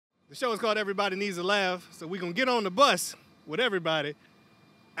The show is called Everybody Needs a Laugh, so we're going to get on the bus with everybody,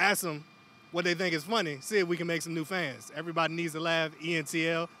 ask them what they think is funny, see if we can make some new fans. Everybody Needs a Laugh,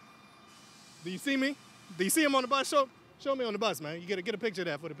 ENTL. Do you see me? Do you see him on the bus? Show me on the bus, man. You get a picture of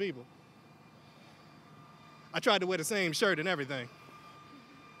that for the people. I tried to wear the same shirt and everything,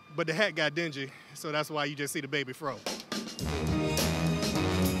 but the hat got dingy, so that's why you just see the baby fro.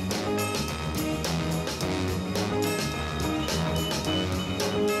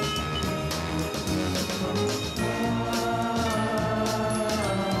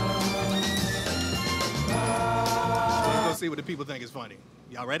 See what the people think is funny.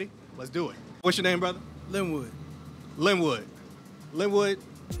 Y'all ready? Let's do it. What's your name, brother? Linwood. Linwood. Linwood,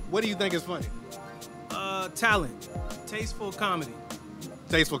 what do you think is funny? Talent. Tasteful comedy.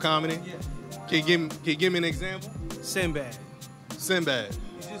 Tasteful comedy? Yeah. Can you give me an example? Sinbad. Sinbad.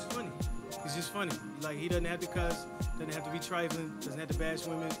 He's just funny. He's just funny. Like, he doesn't have to cuss, doesn't have to be trifling, doesn't have to bash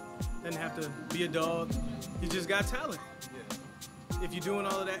women, doesn't have to be a dog. He just got talent. Yeah. If you're doing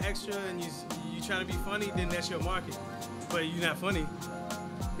all of that extra and you trying to be funny, then that's your market. But you're not funny.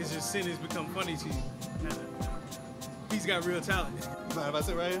 It's just sin has become funny to you. Nah. He's got real talent. Mind if I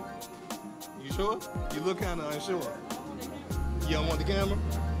sit right here? You sure? You look kind of unsure. You don't want the camera?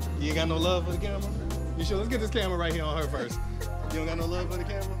 You ain't got no love for the camera? You sure? Let's get this camera right here on her first. You don't got no love for the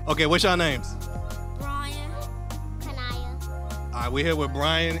camera? Okay, what's your names? Brian, Kanaya. All right, we're here with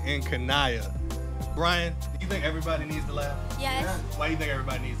Brian and Kanaya. Brian, do you think everybody needs to laugh? Yes. Why do you think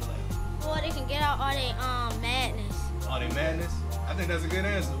everybody needs to laugh? Well, they can get out all their madness. All their madness? I think that's a good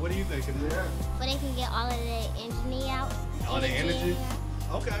answer. What do you think, Kanaya? But they can get all of their energy out. All their energy?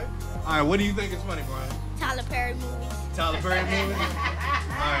 Okay. All right, what do you think is funny, Brian? Tyler Perry movies. Tyler Perry movies? All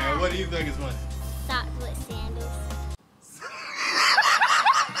right, what do you think is funny? Socks with sandals.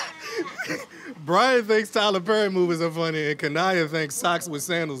 Brian thinks Tyler Perry movies are funny, and Kanaya thinks socks with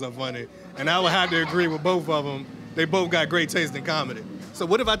sandals are funny. And I would have to agree with both of them. They both got great taste in comedy. So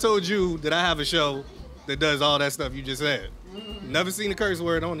what if I told you that I have a show that does all that stuff you just said? Never seen a curse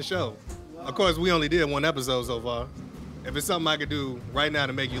word on the show. Of course, we only did one episode so far. If it's something I could do right now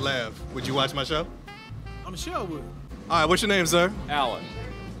to make you laugh, would you watch my show? I'm sure I would. All right, what's your name, sir? Alan.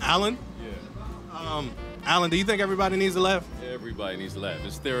 Alan? Yeah. Alan, do you think everybody needs to laugh? Everybody needs to laugh.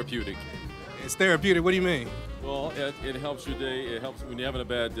 It's therapeutic. It's therapeutic. What do you mean? Well, it helps your day. It helps when you're having a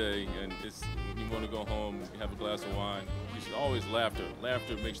bad day and you want to go home, you have a glass of wine. You should always laughter.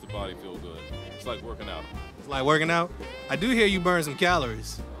 Laughter makes the body feel good. It's like working out. It's like working out? I do hear you burn some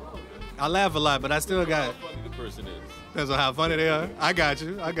calories. I laugh a lot, but I still got... How funny the person is. Depends on how funny they are. I got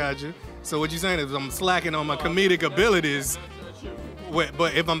you. So what you saying is I'm slacking on my comedic abilities,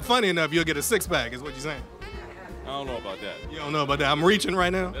 but if I'm funny enough, you'll get a six-pack, is what you're saying. I don't know about that. You don't know about that. I'm reaching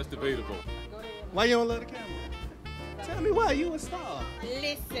right now? That's debatable. Why you don't love the camera? Tell me why. You a star.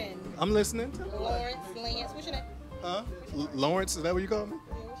 Listen. I'm listening. Lawrence, Lance, what's your name? Huh? Lawrence, is that what you call me?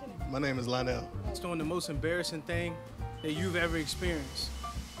 Yeah, what's your name? My name is Lionel. It's doing the most embarrassing thing that you've ever experienced,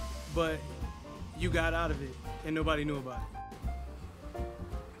 but you got out of it and nobody knew about it.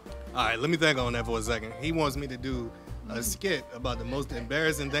 All right, let me think on that for a second. He wants me to do a skit about the most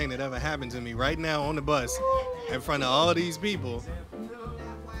embarrassing thing that ever happened to me right now on the bus in front of all these people.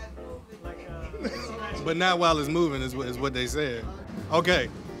 But not while it's moving is what they said. Okay,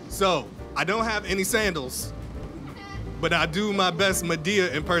 so I don't have any sandals, but I do my best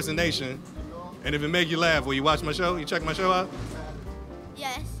Medea impersonation. And if it make you laugh, will you watch my show? You check my show out?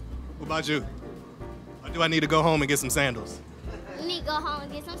 Yes. What about you? Or do I need to go home and get some sandals? You need to go home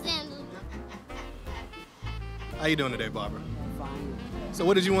and get some sandals. How you doing today, Barbara? Fine. So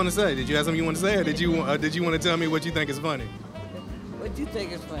what did you want to say? Did you have something you want to say, or did you want to tell me what you think is funny? What do you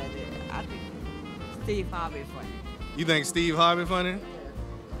think is funny? I think Steve Harvey funny. You think Steve Harvey funny?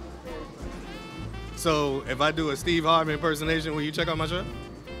 So if I do a Steve Harvey impersonation, will you check out my show?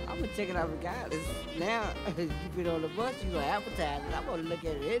 I'm gonna check it out regardless. Now you've been on the bus, you gonna advertise it. I'm gonna look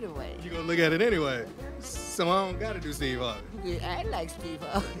at it anyway. You gonna look at it anyway? So I don't gotta do Steve Harvey. You can act like Steve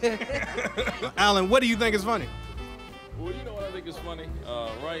Harvey. Alan, what do you think is funny? Well, you know what I think is funny?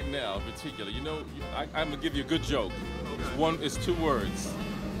 Right now, in particular, I'm gonna give you a good joke. It's two words.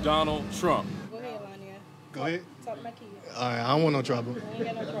 Donald Trump. Go ahead, Lania. Go ahead. Talk to my kid. All right, I don't want no trouble. I ain't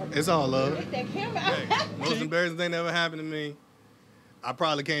got no trouble. It's all love. Take that camera Hey, out. most embarrassing thing that ever happened to me, I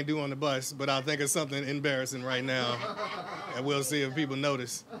probably can't do on the bus, but I'll think of something embarrassing right now, and we'll see if people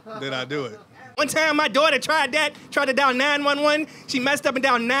notice that I do it. One time my daughter tried to dial 911. She messed up and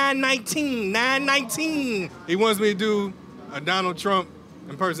dialed 919. He wants me to do a Donald Trump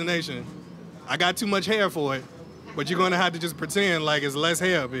impersonation. I got too much hair for it, but you're gonna have to just pretend like it's less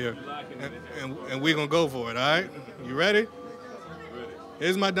hair up here, and we're gonna go for it, all right? You ready?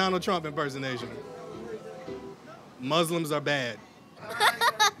 Here's my Donald Trump impersonation. Muslims are bad.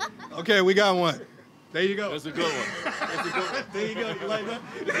 Okay, we got one. There you go. That's a good one. That's a good one. There you go. You like that?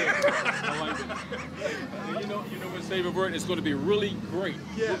 I like it. And you know what's favorite word? It's going to be really great.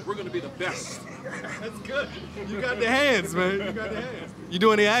 Yeah. We're going to be the best. That's good. You got the hands, man. You got the hands. You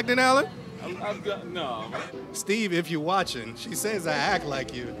doing the acting, Alan? I've got no. Man. Steve, if you're watching, she says I act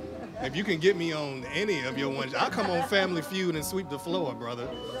like you. If you can get me on any of your ones, I'll come on Family Feud and sweep the floor, brother.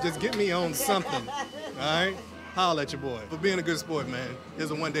 Just get me on something, all right? Holla at your boy. For being a good sport, man. Here's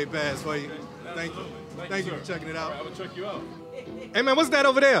a one-day pass for you. Thank you. Thank you for checking it out. I will check you out. Hey, man, what's that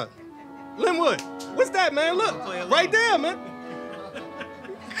over there? Linwood. What's that, man? Look, right there, man.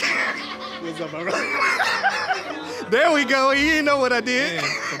 What's up, my brother? There we go. He didn't know what I did. And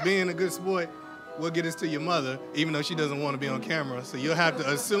for being a good sport, we'll get this to your mother, even though she doesn't want to be on camera. So you'll have to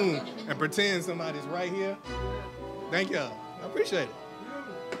assume and pretend somebody's right here. Thank y'all. I appreciate it.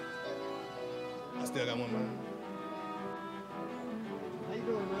 I still got one more. How you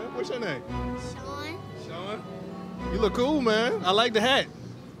doing, man? What's your name? Sean. Sean? You look cool, man. I like the hat.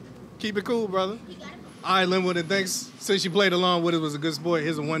 Keep it cool, brother. All right, Linwood, and thanks. Since you played along with it, was a good sport.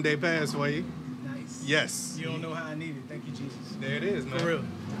 Here's a one-day pass for you. Nice. Yes. You don't know how I need it. Thank you, Jesus. There it is, man. For real.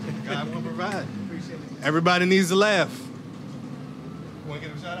 God will provide. Appreciate it. Everybody needs to laugh. Want to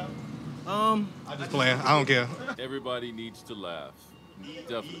give him a shout out? I'm just playing. I don't care. Everybody needs to laugh.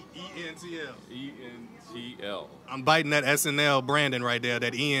 Definitely. ENTL. ENTL. I'm biting that SNL branding right there,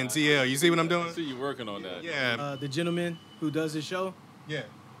 that ENTL. You see what I'm I doing? see you working on that. Yeah. The gentleman who does the show, Yeah.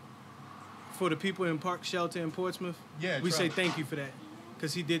 for the people in Park Shelter in Portsmouth, Yeah, we try. say thank you for that.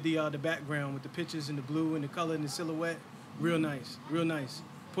 Because he did the background with the pictures and the blue and the color and the silhouette. Real nice. Real nice.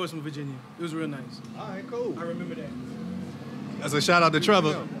 Portsmouth, Virginia. It was real nice. All right, cool. I remember that. That's a shout out to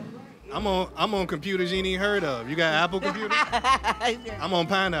Trevor. I'm on computers you ain't even heard of. You got Apple computers? I'm on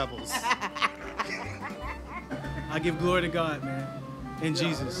pineapples. I give glory to God, man, and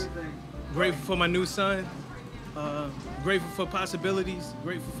Jesus. Grateful for my new son. Grateful for possibilities.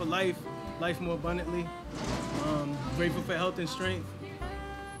 Grateful for life more abundantly. Grateful for health and strength.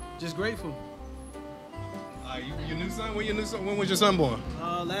 Just grateful. Your new son? When was your son born?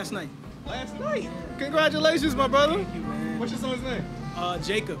 Last night. Last night. Congratulations, my brother. Thank you, man. What's your son's name?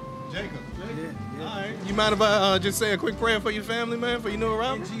 Jacob. Jacob. Yeah. All right. You mind if I just say a quick prayer for your family, man, for your new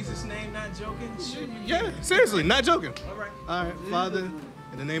arrival? In Jesus' name, not joking. Yeah, seriously, not joking. All right. All right, Father,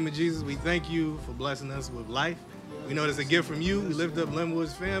 in the name of Jesus, we thank you for blessing us with life. We know it's a gift from you. We lift up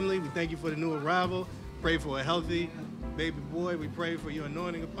Linwood's family. We thank you for the new arrival. Pray for a healthy baby boy. We pray for your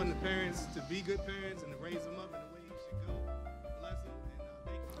anointing upon the parents to be good parents and to raise them up in the way he should go. Bless them. And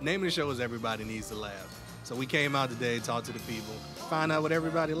thank you. Name of the show is Everybody Needs to Laugh. So we came out today, talked to the people, find out what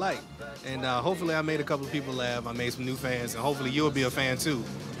everybody liked. And hopefully I made a couple of people laugh. I made some new fans, and hopefully you'll be a fan too.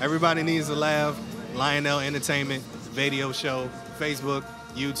 Everybody Needs to Laugh, LionELENT Entertainment, video show, Facebook,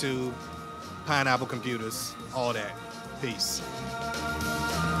 YouTube, Pineapple Computers, all that. Peace.